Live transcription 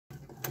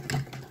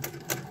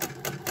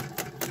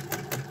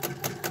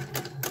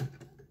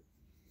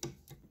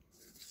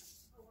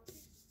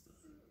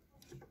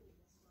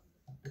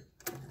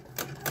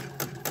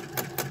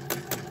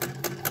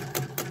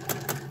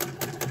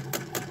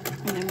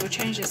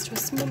change this to a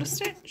smaller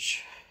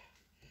stitch,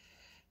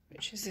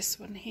 which is this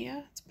one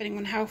here, depending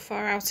on how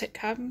far out it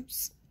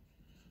comes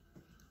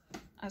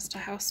as to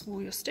how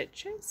small your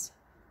stitch is.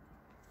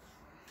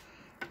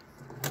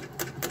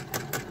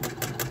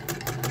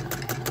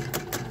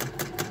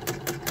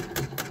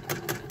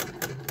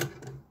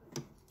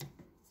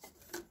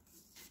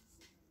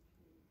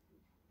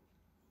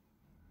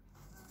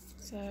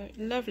 So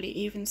lovely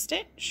even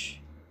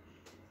stitch.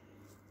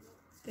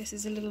 This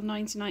is a little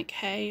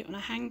 99k on a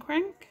hand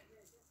crank.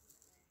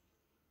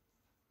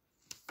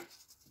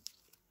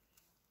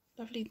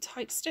 Lovely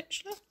tight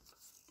stitch look.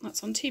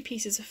 That's on 2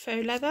 pieces of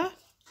faux leather.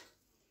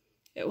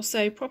 It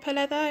also proper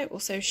leather, it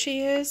also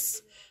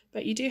shears,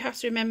 but you do have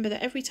to remember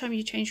that every time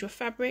you change your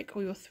fabric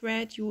or your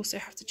thread, you also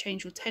have to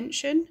change your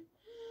tension,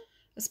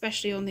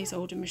 especially on these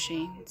older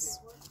machines.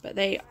 But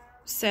they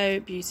sew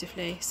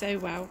beautifully, so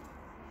well.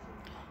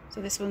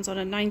 So this one's on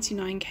a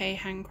 99k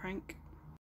hand crank.